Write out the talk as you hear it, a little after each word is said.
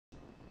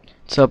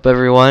What's up,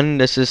 everyone?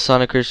 This is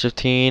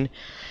SonicRush15,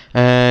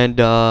 and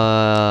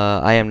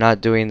I am not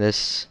doing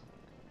this.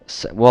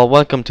 Well,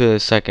 welcome to the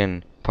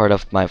second part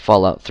of my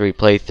Fallout 3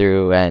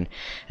 playthrough. And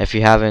if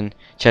you haven't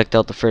checked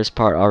out the first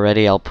part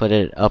already, I'll put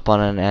it up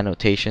on an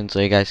annotation so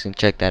you guys can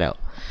check that out.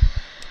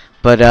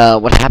 But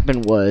what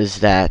happened was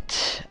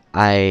that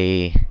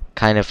I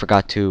kind of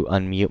forgot to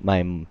unmute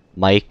my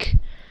mic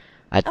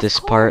at this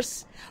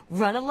part.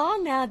 Run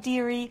along now,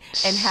 dearie,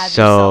 and have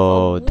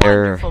so yourself a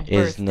there wonderful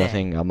is birthday.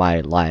 nothing on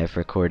my live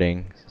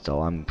recording, so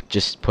I'm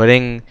just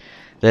putting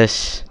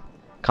this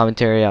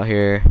commentary out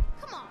here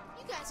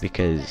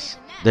because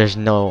there's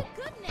no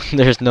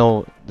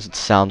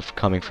sound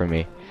coming from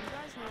me.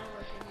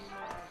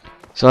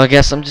 So I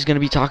guess I'm just gonna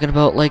be talking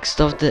about like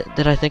stuff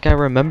that I think I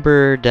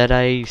remember that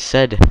I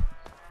said.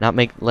 Not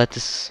let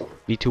this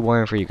be too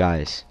boring for you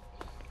guys.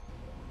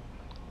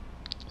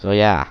 So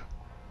yeah.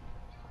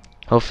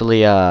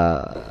 Hopefully,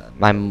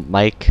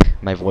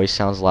 my voice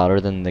sounds louder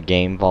than the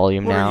game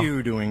volume now. What are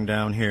you doing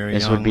down here,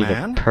 this young would be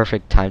man? the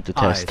perfect time to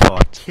test I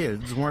thought it.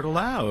 kids weren't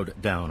allowed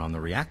down on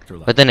the reactor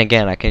level. But then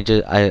again, I can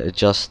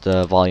adjust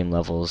the volume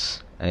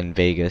levels in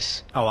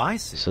Vegas. Oh, I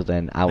see. So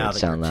then I would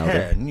sound now louder.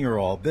 that you're 10, you're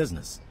all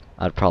business.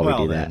 I'd probably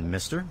well, do that. Then,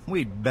 mister,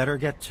 we'd better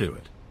get to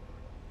it.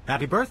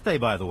 Happy birthday,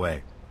 by the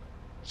way.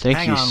 Thank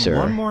Hang you, on sir.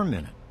 one more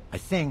minute. I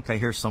think I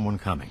hear someone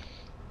coming.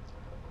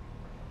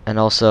 And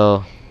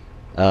also,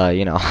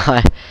 you know,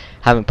 I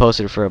haven't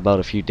posted for about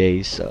a few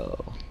days,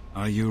 so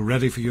are you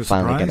ready for your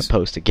finally surprise? gonna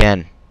post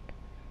again.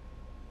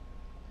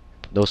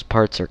 Those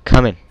parts are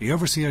coming. The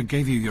overseer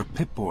gave you your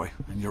Pip-Boy,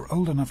 and you're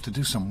old enough to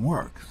do some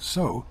work,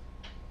 so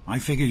I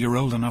figure you're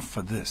old enough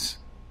for this.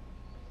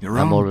 Your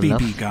I'm own old BB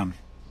enough. gun.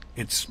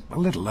 It's a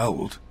little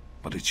old,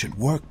 but it should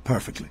work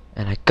perfectly.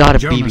 And I got a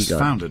Jonas BB gun.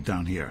 found it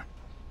down here.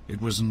 It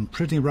was in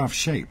pretty rough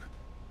shape.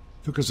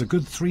 Took us a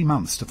good 3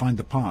 months to find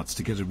the parts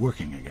to get it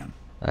working again.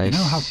 You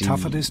know how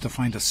tough it is to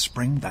find a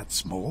spring that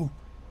small?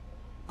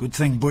 Good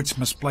thing Butch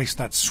misplaced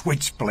that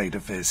switchblade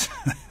of his.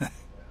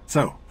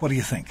 So, what do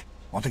you think?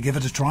 Want to give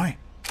it a try?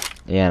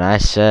 Yeah, and I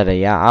said,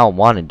 yeah, I don't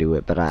want to do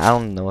it, but I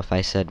don't know if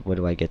I said, what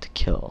do I get to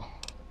kill?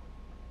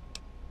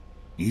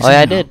 Easy Oh,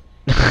 yeah, I now. did.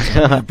 It's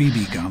only a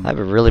BB gun, I have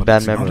a really but bad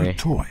it's not memory. a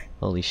toy.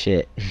 Holy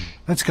shit.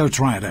 Let's go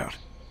try it out.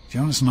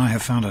 Jonas and I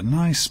have found a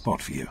nice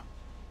spot for you.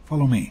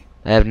 Follow me.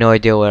 I have no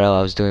idea what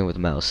I was doing with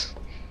the mouse,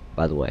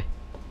 by the way.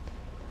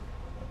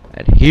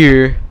 And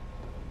here,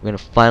 I'm gonna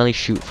finally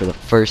shoot for the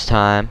first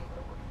time.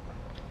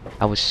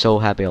 I was so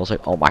happy. I was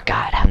like, oh my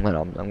god, I'm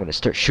gonna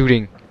start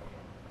shooting.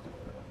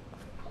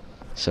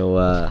 So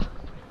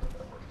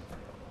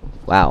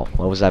wow,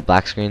 what was that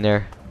black screen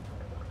there?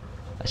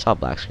 I saw a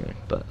black screen,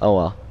 but oh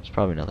well, it's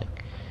probably nothing.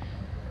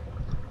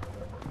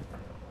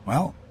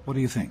 Well, what do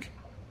you think?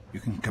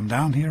 You can come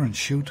down here and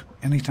shoot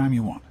anytime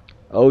you want.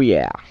 Oh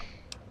yeah.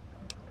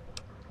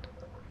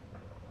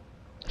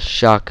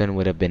 Shotgun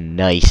would have been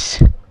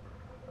nice.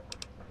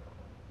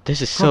 This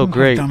is so Couldn't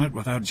great. have done it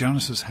without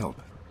Jonas's help.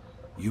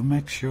 You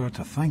make sure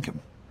to thank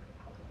him.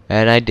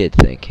 And I did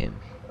thank him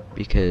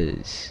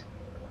because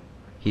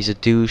he's a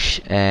douche,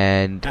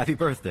 and Happy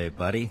birthday,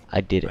 buddy.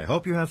 I did I it.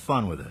 hope you have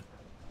fun with it.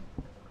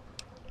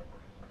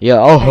 Yeah,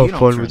 I'll Hey, have you don't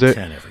fun turn with it.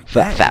 10 every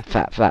Fat, day. fat,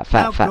 fat, fat,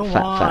 fat, Now fat, go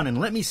fat, on fat. and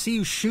let me see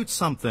you shoot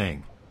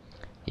something.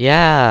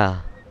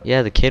 Yeah,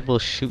 the kid will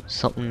shoot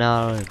something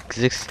now.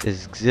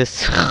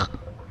 Exists.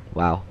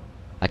 Wow,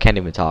 I can't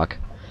even talk.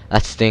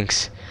 That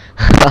stinks.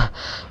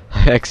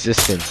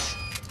 Existence.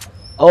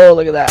 Oh,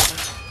 look at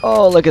that.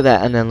 Oh, look at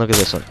that. And then look at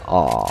this one.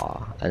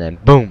 Aw. And then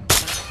boom.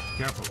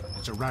 Careful,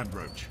 it's a rad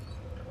roach.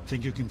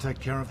 Think you can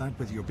take care of that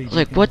with your BB I was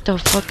like, gun? what the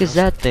fuck is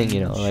that thing? You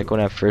know, like when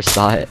I first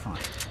saw it,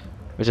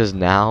 which is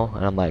now,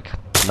 and I'm like,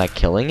 am I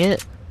killing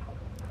it?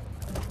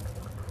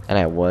 And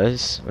I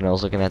was when I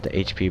was looking at the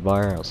HP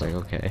bar. I was like,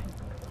 okay.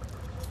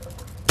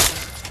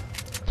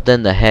 But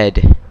then the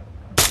head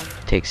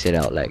takes it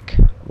out like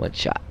one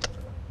shot.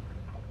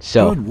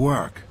 So Good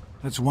work.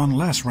 That's one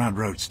less rad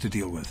roach to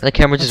deal with. the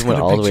camera Let's just get went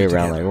a all the way picture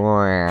around, together.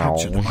 like,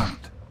 Capture the wow.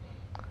 moment.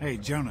 Hey,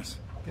 Jonas,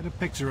 get a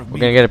picture of me.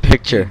 We're gonna get a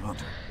picture. Game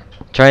hunter.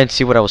 Try and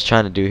see what I was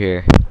trying to do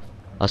here.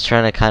 I was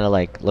trying to kind of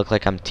like look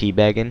like I'm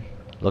teabagging,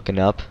 looking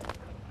up.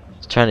 I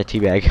was trying to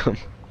teabag him.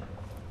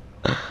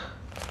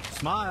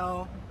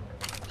 Smile.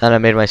 And I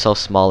made myself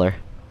smaller.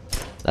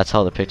 That's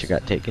how the picture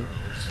got taken.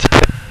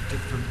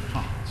 Different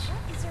parts.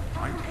 What is your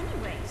problem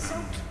anyway? So,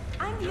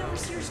 I'm the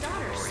overseer's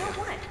daughter, so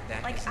what?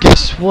 Like,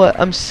 Guess what?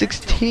 I'm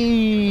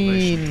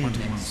 16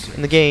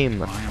 in the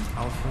game. I am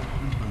Alpha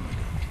and Omega,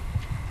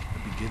 the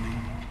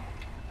beginning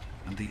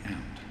and the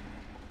end.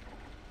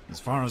 As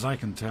far as I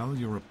can tell,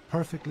 you're a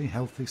perfectly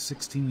healthy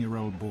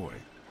 16-year-old boy.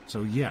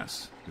 So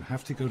yes, you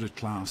have to go to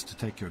class to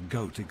take your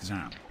GOAT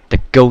exam. The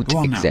GOAT Go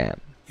on now. exam.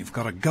 You've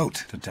got a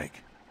GOAT to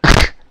take.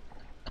 Got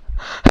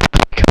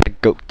a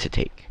GOAT to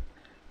take.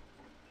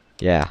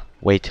 Yeah,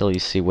 wait till you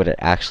see what it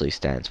actually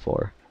stands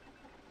for.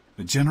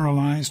 The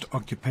Generalized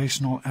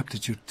Occupational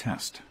Aptitude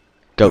Test.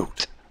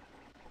 GOAT.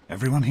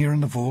 Everyone here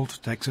in the vault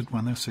takes it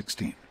when they're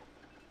 16.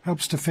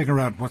 Helps to figure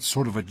out what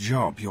sort of a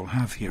job you'll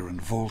have here in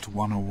Vault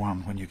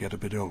 101 when you get a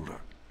bit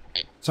older.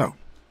 So,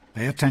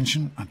 Pay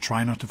attention and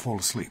try not to fall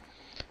asleep.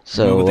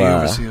 So, you know what the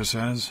overseer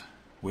says?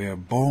 We're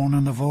born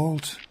in the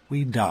vault,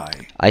 we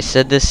die. I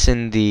said this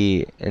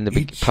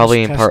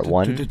probably in part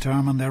 1 to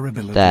determine their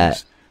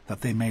abilities,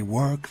 that they may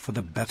work for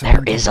the there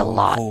betterment is a of all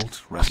lot vault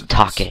of residents.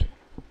 talking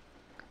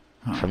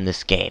from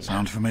this game.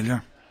 Sound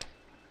familiar?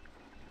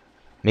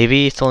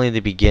 Maybe it's only the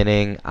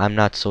beginning. I'm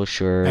not so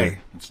sure. Hey,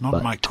 it's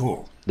not my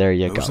call. There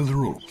you Those go. are the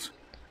rules.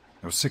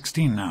 You're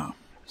 16 now,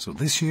 so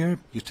this year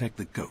you take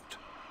the goat.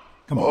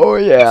 Come on. Oh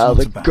yeah,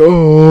 the goat.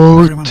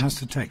 goat. Everyone has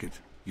to take it.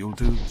 You'll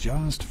do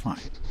just fine.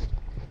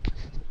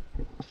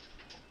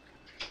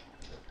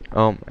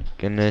 Oh my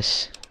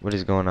goodness. What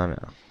is going on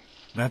now?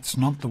 That's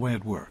not the way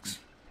it works.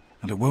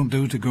 And it won't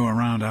do to go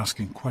around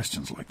asking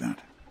questions like that.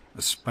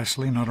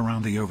 Especially not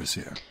around the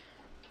overseer.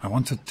 I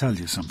want to tell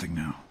you something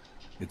now.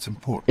 It's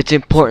important. It's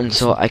important,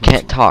 so I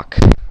can't talk.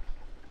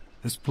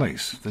 This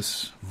place,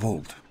 this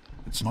vault,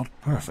 it's not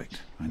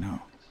perfect, I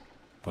know.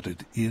 But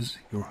it is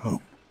your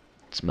home.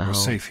 It's my You're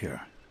home. safe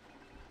here.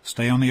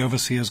 Stay on the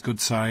overseer's good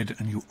side,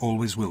 and you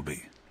always will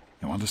be.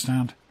 You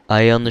understand?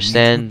 I You need to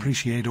understand,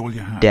 appreciate all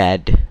you have.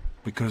 Dad.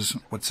 Because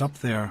what's up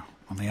there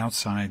on the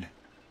outside,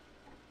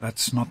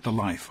 that's not the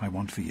life I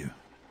want for you.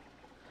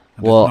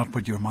 And Well, it's not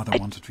what your mother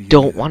wanted for you.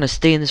 Don't either. want to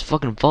stay in this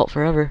fucking vault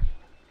forever.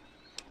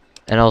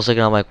 And I was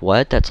looking, I'm like,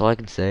 what? That's all I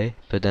can say.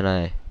 But then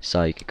I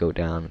saw you could go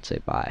down and say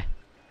bye.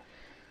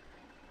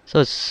 So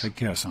it's Take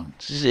care, son.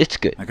 it's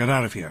good. Now get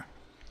out of here.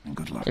 And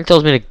good luck. It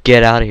tells me to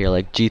get out of here,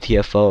 like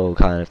GTFO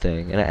kind of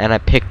thing. And I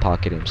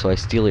pickpocket him, so I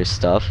steal his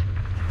stuff.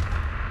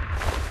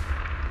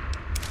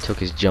 Took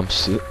his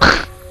jumpsuit.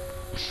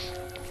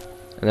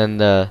 And then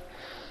the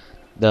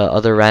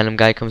other random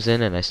guy comes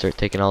in, and I start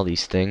taking all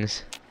these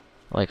things.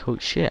 I'm like, oh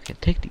shit, I can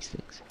take these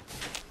things.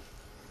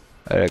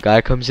 And a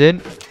guy comes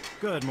in.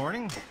 Good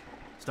morning.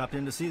 Stopped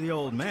in to see the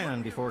old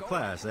man before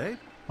class, eh?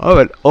 I'm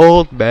an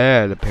old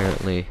man,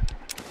 apparently.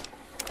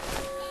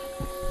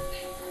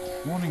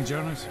 Morning,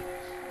 Jonas.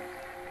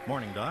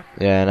 Morning, Doc.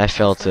 Yeah, and I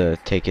failed to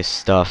take his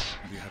stuff,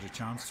 Have you had a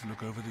chance to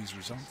look over these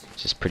results?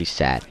 which is pretty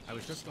sad. I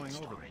was just going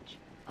over them.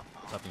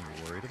 Something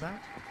you're worried about?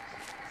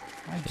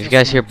 If you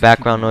guys hear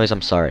background noise,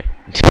 I'm sorry.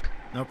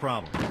 No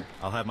problem.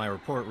 I'll have my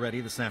report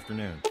ready this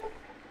afternoon.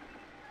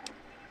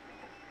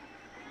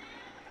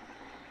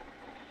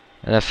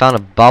 And I found a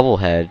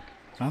bobblehead,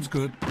 Sounds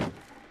good.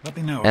 Let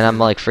me know. and I'm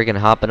like freaking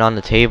hopping on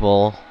the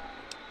table,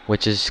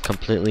 which is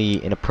completely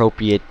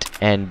inappropriate,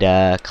 and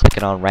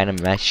clicking on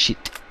random ass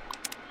shit.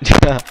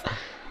 Let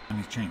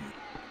me change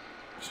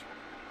it.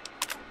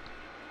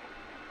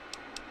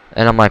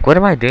 And I'm like, what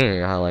am I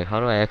doing? How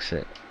do I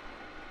exit?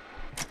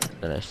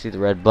 Then I see the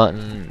red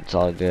button. It's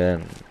all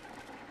good.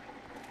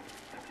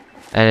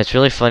 And it's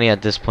really funny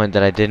at this point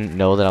that I didn't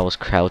know that I was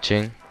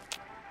crouching,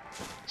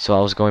 so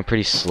I was going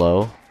pretty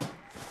slow.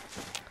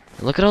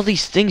 And look at all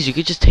these things. You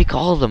could just take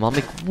all of them. I'm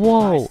like, Hi,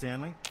 whoa.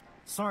 Stanley.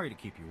 Sorry to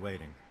keep you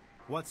waiting.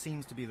 What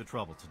seems to be the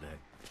trouble today?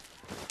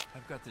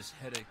 I've got this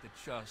headache that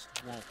just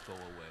won't go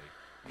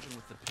away. Even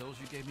with the pills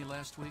you gave me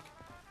last week.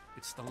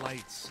 It's the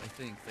lights, I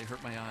think. They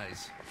hurt my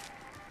eyes.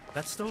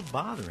 That's still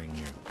bothering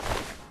you.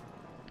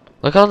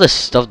 Look at all this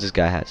stuff this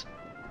guy has.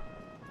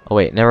 Oh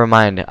wait, never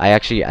mind. I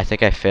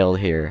think I failed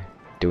here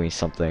doing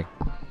something.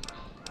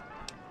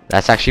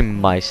 That's actually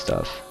my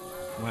stuff.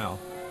 Well,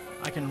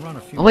 I can run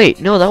a few. Oh wait,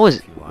 no, that was...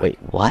 if you like. Wait,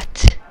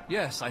 what?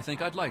 Yes, I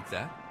think I'd like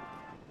that.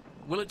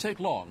 Will it take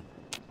long?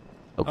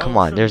 Oh, come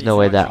Oh, on. sure, There's he's no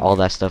way that watching all you.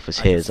 that stuff was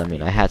I his. can I mean,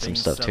 see I had some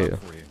things stuff set too.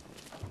 up for you.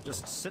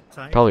 Just sit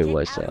tight. Probably Get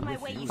was out of though. my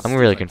way, you I'm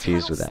really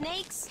confused with that.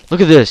 snakes. Look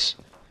at this.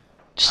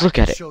 Just look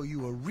at it. Show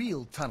you a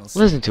real tunnel.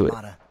 Listen to it.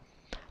 Mata.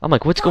 I'm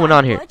like, what's Come going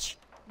on here? Butch.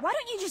 Why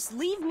don't you just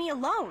leave me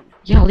alone?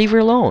 Yeah, leave her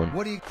alone.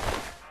 What do you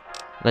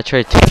And I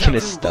tried taking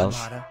his stuff.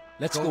 Mata?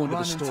 Let's Go go into the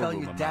run and tell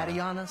storeroom, your daddy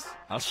Amanda. on us?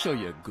 I'll show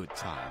you a good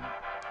time.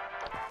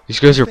 These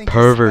guys are Think you're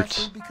perverts.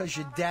 special because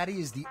your daddy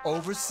is the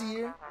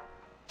overseer?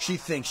 She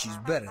thinks she's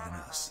better than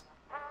us.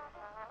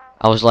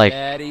 I was like,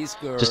 Daddy's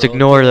girl, just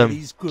ignore them.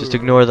 Daddy's Just girl.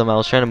 ignore them. I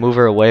was trying to move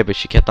her away, but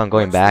she kept on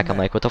going What's the back. I'm matter?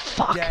 like, what the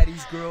fuck?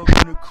 Daddy's girl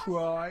gonna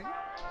cry?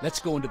 Let's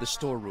go into the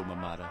storeroom,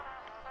 Amada.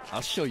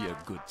 I'll show you a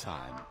good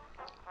time.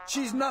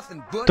 She's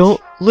nothing but.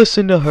 Don't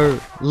listen to her.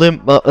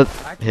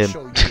 I can Him.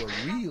 show you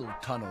a real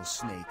tunnel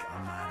snake,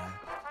 Amada.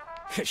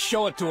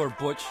 Show it to her,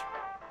 Butch.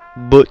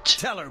 Butch.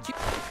 Tell her.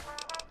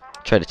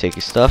 Try to take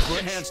his stuff.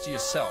 Put hands to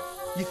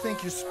yourself. You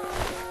think you're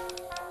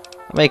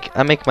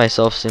I make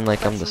myself seem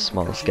like I'm the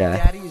smallest Your guy.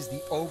 daddy is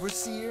the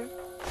overseer?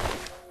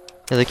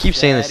 Cause I keep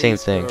saying the same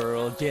Daddy's thing.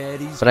 girl,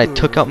 Daddy's But I girl.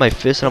 took out my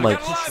fist and I'm like,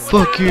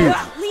 fuck you.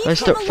 Leave I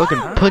start him fucking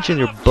alone. punching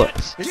their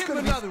butts. It's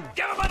gonna be another.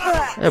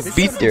 I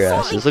beat their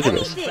asses. Look at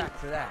this. Back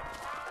for that.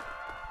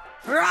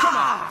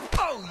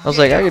 I was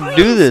like, I can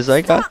do this.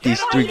 I got these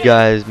three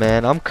guys,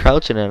 man. I'm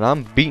crouching and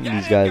I'm beating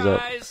these guys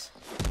up.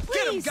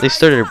 Please, They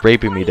started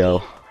raping me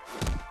though.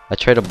 I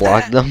tried to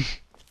block them.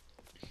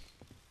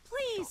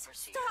 please,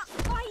 stop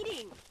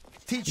fighting.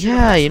 Teach your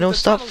Yeah, lesson you know, with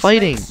stop tunnel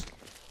fighting. snakes.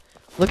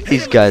 Look at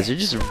these guys. They're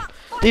just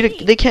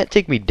they can't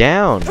take me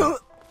down.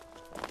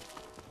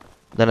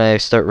 Then I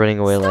start running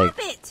away like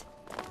Stop it.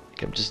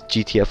 I'm just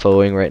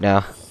GTFOing right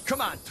now. Come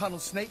on, tunnel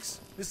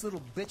snakes. This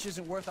little bitch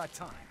isn't worth our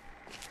time.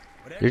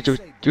 Whatever You're you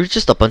just, say, you're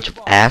just a bunch of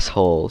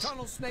assholes.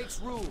 tunnel snakes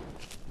rule.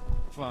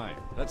 Fine,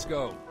 let's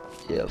go.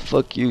 Yeah,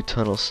 fuck you,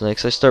 tunnel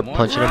snakes. I start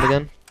punching him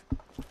again.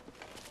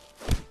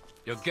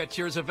 You'll get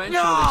yours eventually,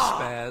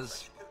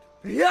 Spaz.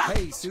 Yeah.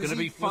 Hey, It's Susie, gonna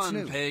be what's fun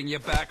new? paying you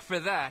back for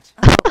that.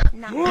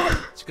 Not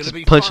It's gonna Just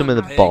be punch fun him in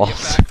the paying balls.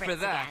 you back for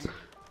that.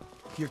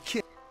 Your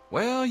kid.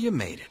 Well, you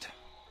made it.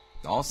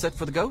 All set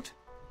for the goat?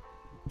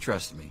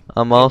 Trust me.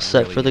 I'm all it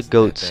set really for the isn't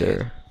goat, that bad.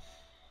 sir.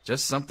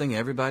 Just something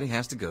everybody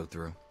has to go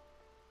through.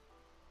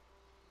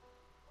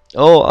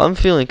 Oh, I'm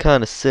feeling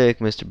kind of sick,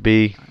 Mr.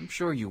 B. I'm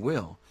sure you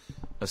will,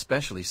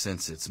 especially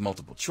since it's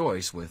multiple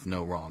choice with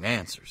no wrong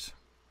answers.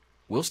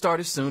 We'll start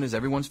as soon as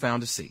everyone's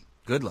found a seat.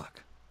 Good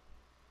luck.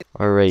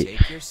 Alright.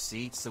 Take your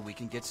seat so we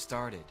can get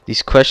started.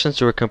 These questions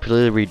were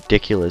completely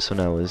ridiculous when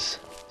I was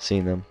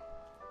seeing them.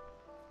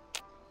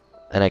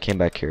 And I came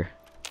back here.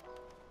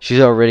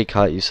 She's already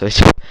caught you, so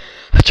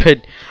I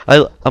tried.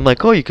 I'm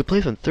like, oh, you could play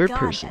from third God,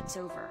 person. that's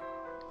over.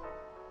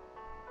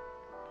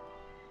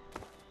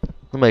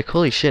 I'm like,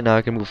 holy shit, now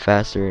I can move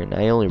faster, and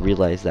I only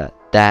realized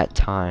that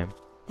time.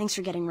 Thanks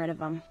for getting rid of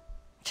them.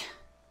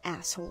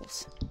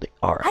 Assholes. They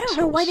are I don't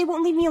know why assholes. they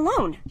won't leave me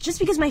alone. Just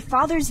because my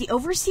father's the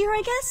overseer,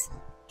 I guess?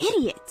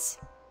 Idiots.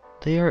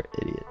 They are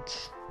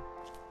idiots.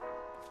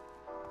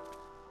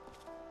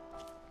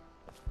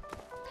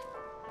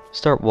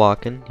 Start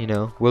walking, you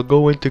know. We'll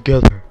go in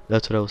together.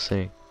 That's what I was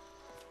saying.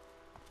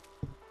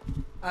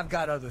 I've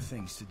got other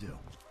things to do.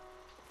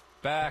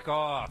 Back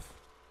off.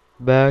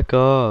 Back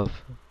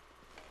off.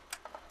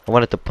 I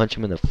wanted to punch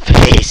him in the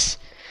face.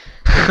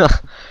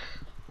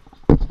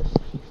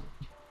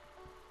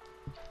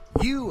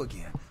 You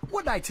again.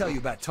 What did I tell you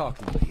about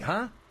talking to me,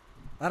 huh?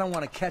 I don't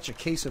want to catch a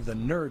case of the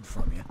nerd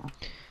from you.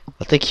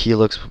 I think he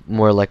looks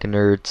more like a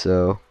nerd,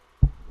 so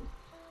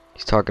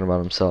he's talking about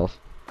himself.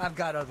 I've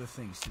got other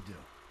things to do.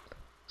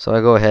 So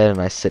I go ahead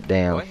and I sit Go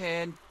down.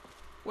 ahead.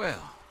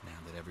 Well, now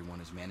that everyone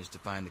has managed to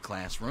find the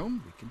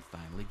classroom, we can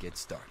finally get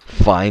started.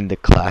 Find the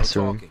No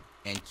classroom. talking,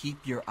 and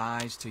keep your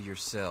eyes to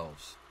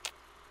yourselves.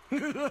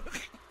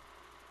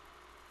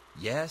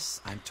 Yes,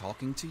 I'm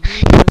talking to you,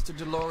 Mr.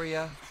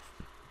 Deloria.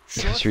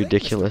 Sure That's thing, Mr.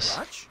 ridiculous.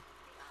 Brotch.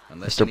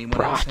 Unless Mr.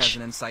 anyone else Brotch. has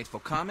an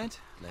insightful comment,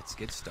 let's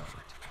get started.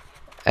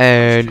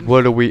 And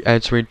what are we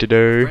answering A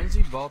today?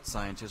 frenzied vault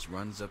scientist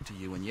runs up to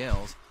you and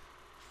yells,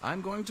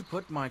 "I'm going to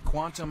put my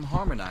quantum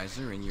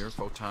harmonizer in your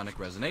photonic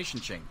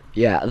resonation chamber."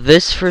 Yeah,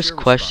 this first Your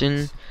question,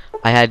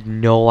 response? I had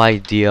no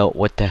idea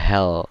what the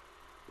hell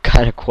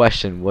kind of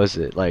question was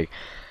it. Like,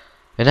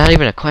 and not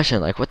even a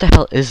question. Like, what the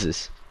hell is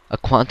this? A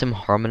quantum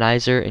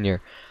harmonizer in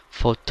your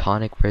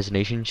photonic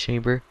resonation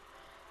chamber?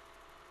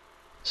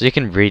 So you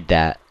can read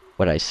that,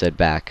 what I said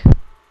back.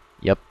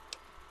 Yep.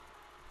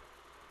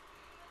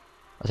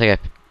 I think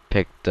I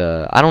picked,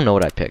 I don't know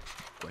what I picked.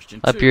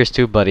 Question Up 2. yours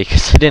too, buddy,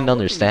 because I didn't While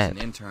working as understand.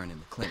 an intern in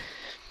the clinic,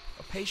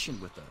 a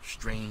patient with a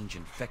strange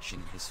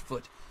infection in his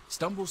foot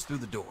stumbles through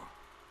the door.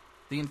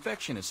 The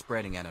infection is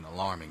spreading at an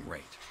alarming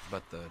rate,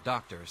 but the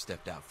doctor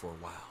stepped out for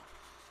a while.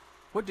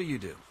 What do you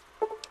do?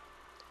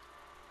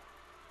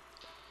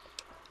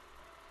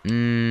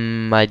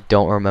 I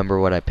don't remember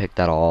what I picked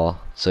at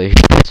all. So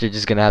you're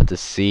just gonna have to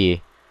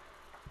see.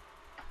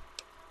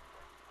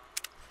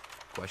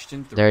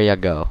 Question 3. There you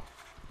go.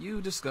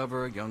 You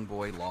discover a young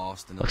boy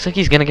lost in the Looks like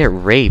he's gonna get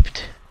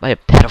raped by a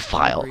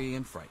pedophile. hungry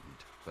and frightened,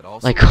 but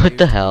also Like, what appears the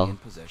to be hell? in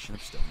possession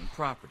of stolen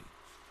property.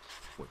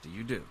 What do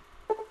you do?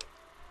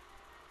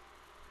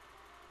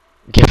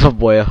 Give a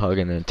boy a hug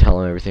and then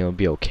tell him everything will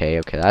be okay.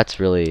 Okay, that's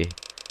really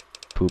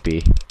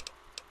poopy.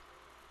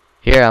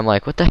 Here, I'm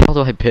like, what the hell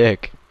do I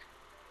pick?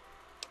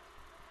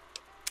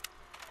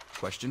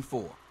 Question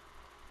 4.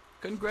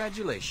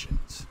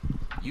 Congratulations.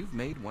 You've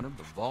made one of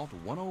the Vault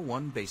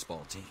 101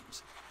 baseball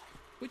teams.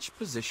 Which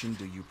position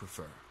do you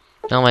prefer?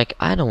 And I'm like,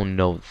 I don't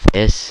know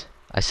this.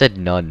 I said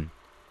none.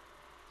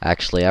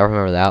 Actually, I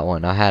remember that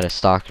one. I had a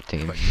soccer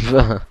team.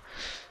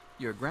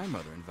 Your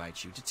grandmother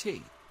invites you to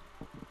tea,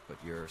 but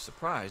you're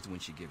surprised when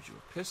she gives you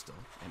a pistol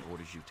and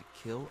orders you to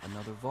kill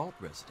another Vault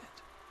resident.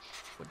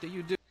 What do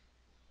you do?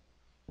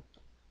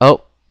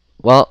 Oh,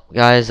 well,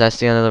 guys, that's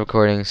the end of the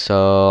recording,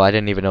 so I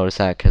didn't even notice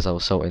that because I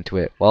was so into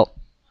it. Well,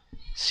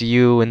 see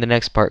you in the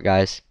next part,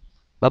 guys.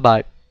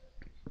 Bye-bye.